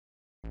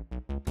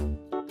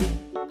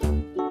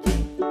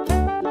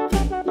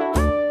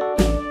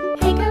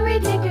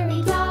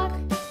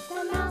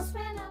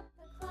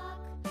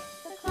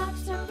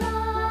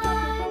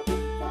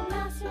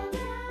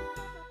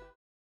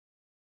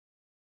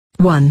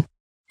1.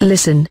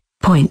 Listen,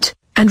 point,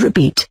 and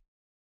repeat.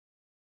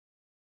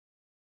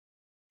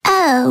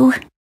 O.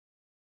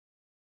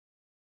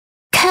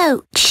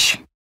 Coach.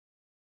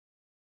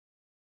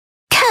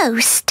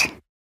 Coast.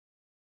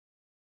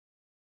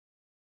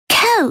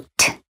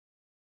 Coat.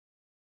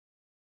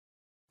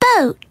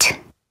 Boat.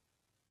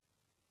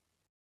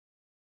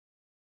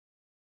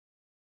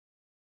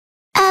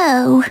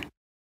 O.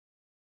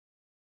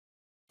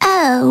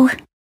 O.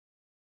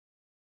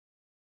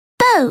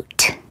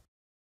 Boat.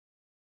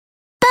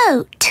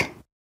 Boat.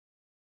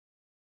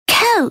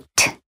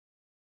 Coat.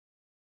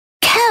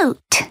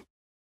 Coat.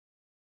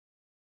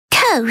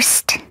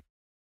 Coast.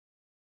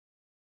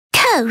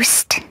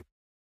 Coast.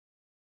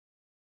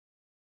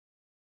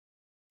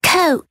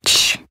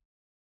 Coach.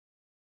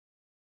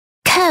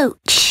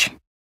 Coach.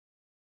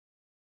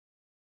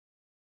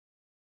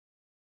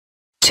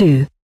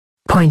 2.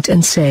 Point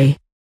and say.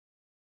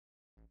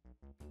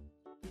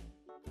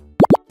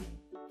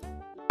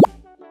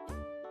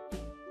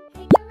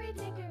 Hickory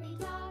dickory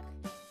dock,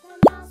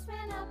 the mouse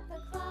ran up the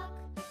clock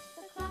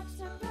struck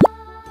 5,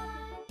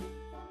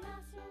 the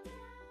mouse ran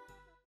down.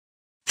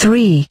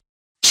 3.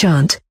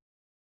 Chant.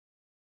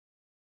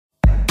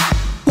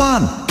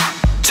 1,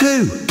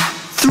 2,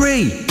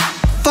 3,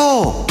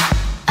 4.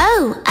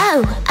 Oh,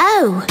 oh,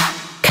 oh.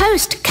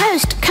 Coast,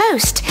 coast,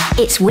 coast.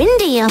 It's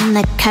windy on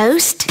the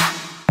coast.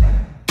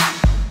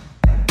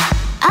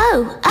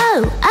 Oh,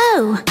 oh,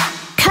 oh.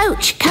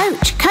 Coach,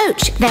 coach,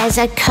 coach. There's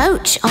a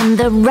coach on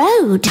the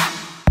road.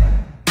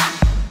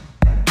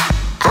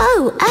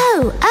 Oh,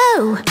 oh,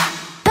 oh.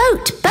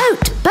 Boat,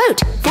 boat,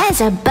 boat.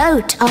 There's a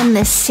boat on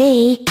the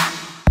sea.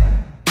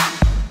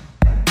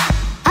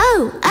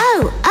 Oh,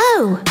 oh,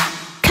 oh.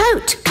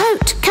 Coat,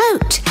 coat,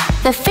 coat.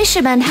 The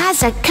fisherman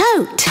has a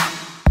coat.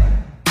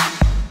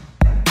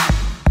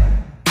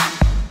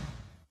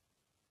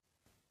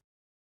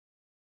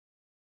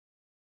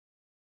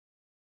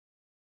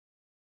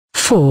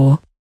 Four.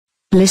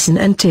 Listen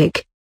and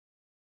tick.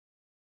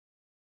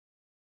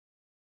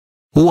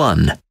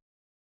 1,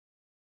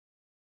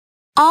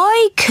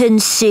 I can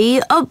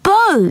see a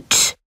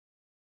boat.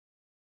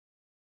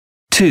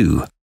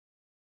 2,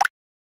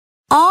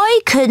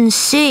 I can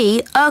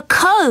see a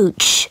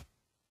coach.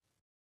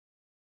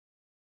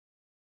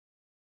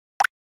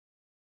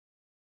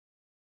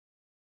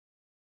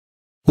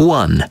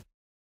 1,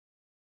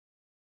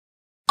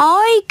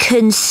 I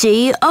can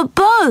see a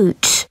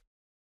boat.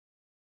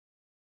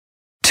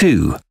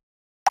 2,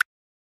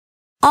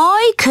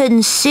 I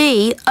can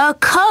see a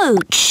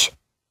coach.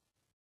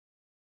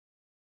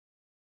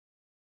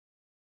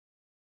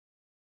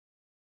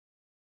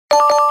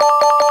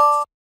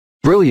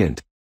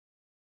 Brilliant!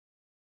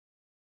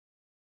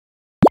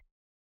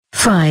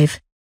 5.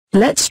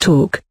 Let's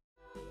talk.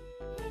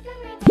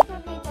 Hickory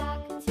dickory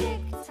dock,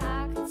 tick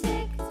tock,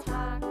 tick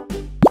tock.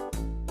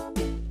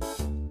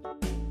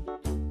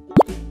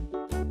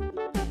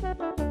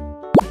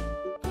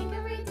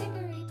 Hickory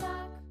dickory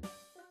dock.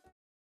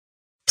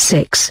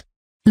 6.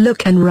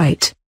 Look and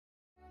write.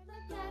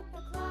 Looked at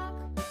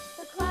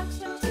the clock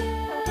struck 2.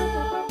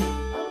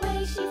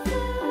 Away she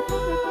flew.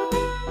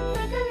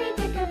 Hickory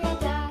dickory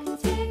dock,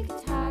 tick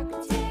tock,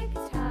 tick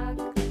tock.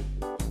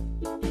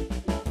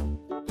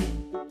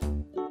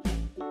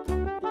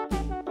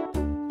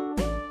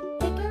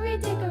 Hickory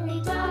dickory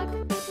dock,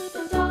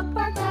 the dog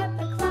barked at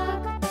the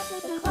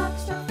clock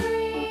struck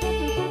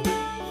 3.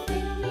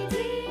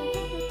 Fiddly-dee.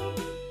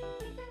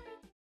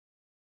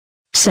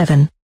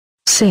 7.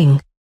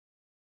 Sing.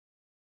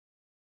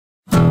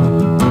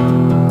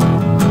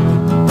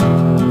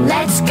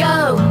 Let's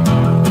go,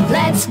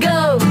 let's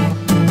go,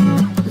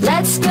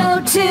 let's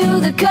go to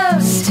the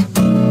coast.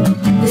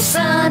 The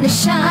sun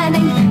is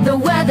shining, the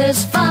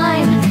weather's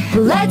fine.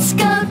 Let's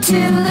go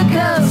to the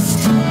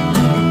coast.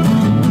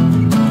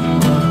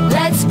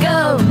 Let's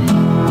go,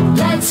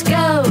 let's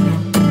go,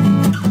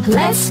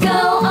 let's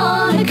go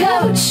on a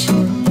coach.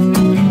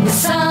 The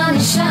sun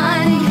is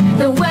shining,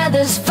 the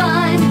weather's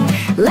fine.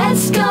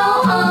 Let's go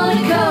on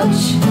a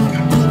coach.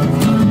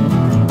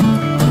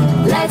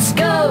 Let's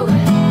go,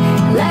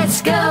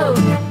 let's go,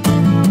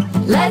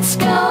 let's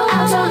go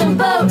out on a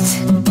boat.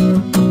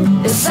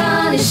 The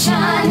sun is shining.